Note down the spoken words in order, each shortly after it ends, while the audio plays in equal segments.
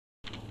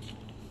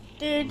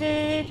Guys,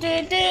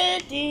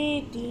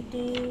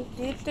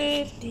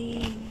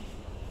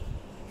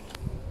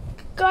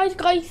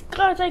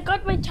 I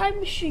got my time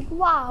machine.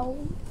 Wow,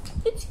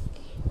 it's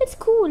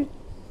cool.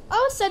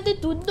 I'll send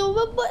it to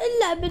November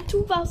 11,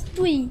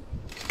 2003.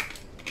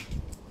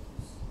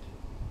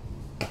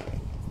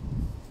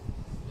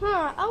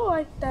 I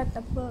like that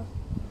number.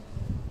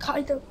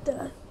 Kind of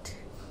that.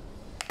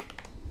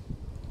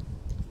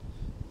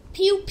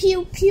 Pew,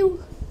 pew,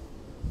 pew.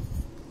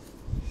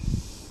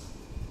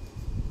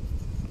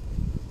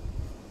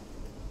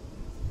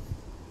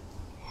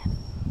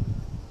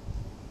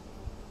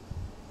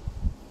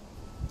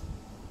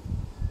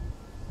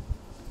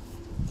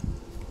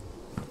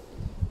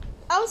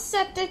 I'll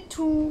set it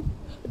to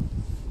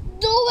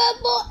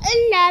November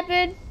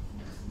 11,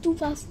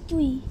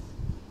 2003.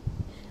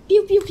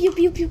 Pew, pew, pew,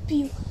 pew, pew,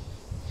 pew.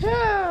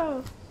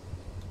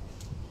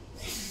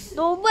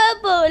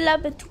 November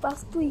 11,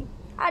 2003.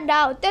 And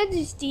now, that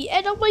is the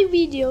end of my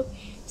video.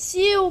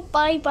 See you,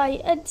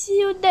 bye-bye, and see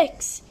you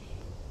next.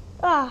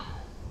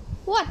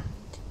 What?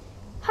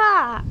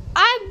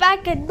 I'm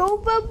back in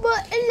November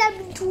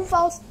 11,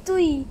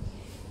 2003.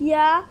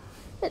 Yeah?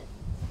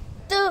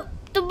 The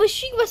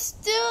machine was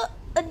still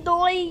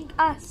annoying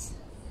us.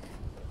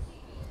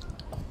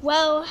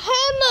 Well,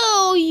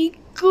 hello, you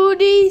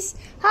goodies.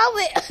 How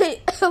may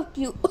I help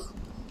you?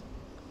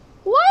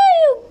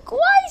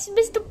 Why is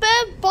Mr.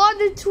 Bear born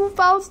in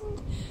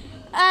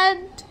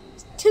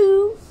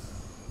 2002?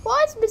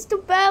 Why is Mr.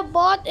 Bear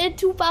born in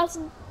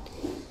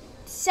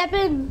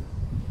 2007?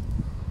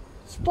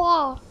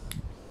 Spa.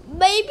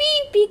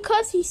 Maybe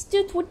because he's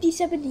still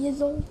 27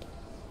 years old.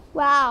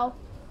 Wow.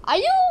 Are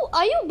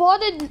you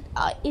born in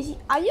are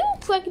you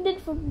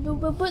pregnant from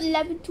November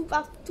 11,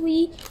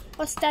 2003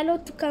 or Stella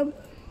to come?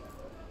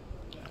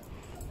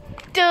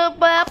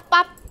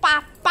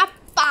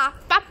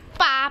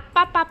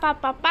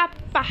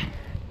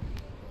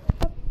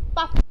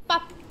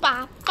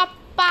 Pa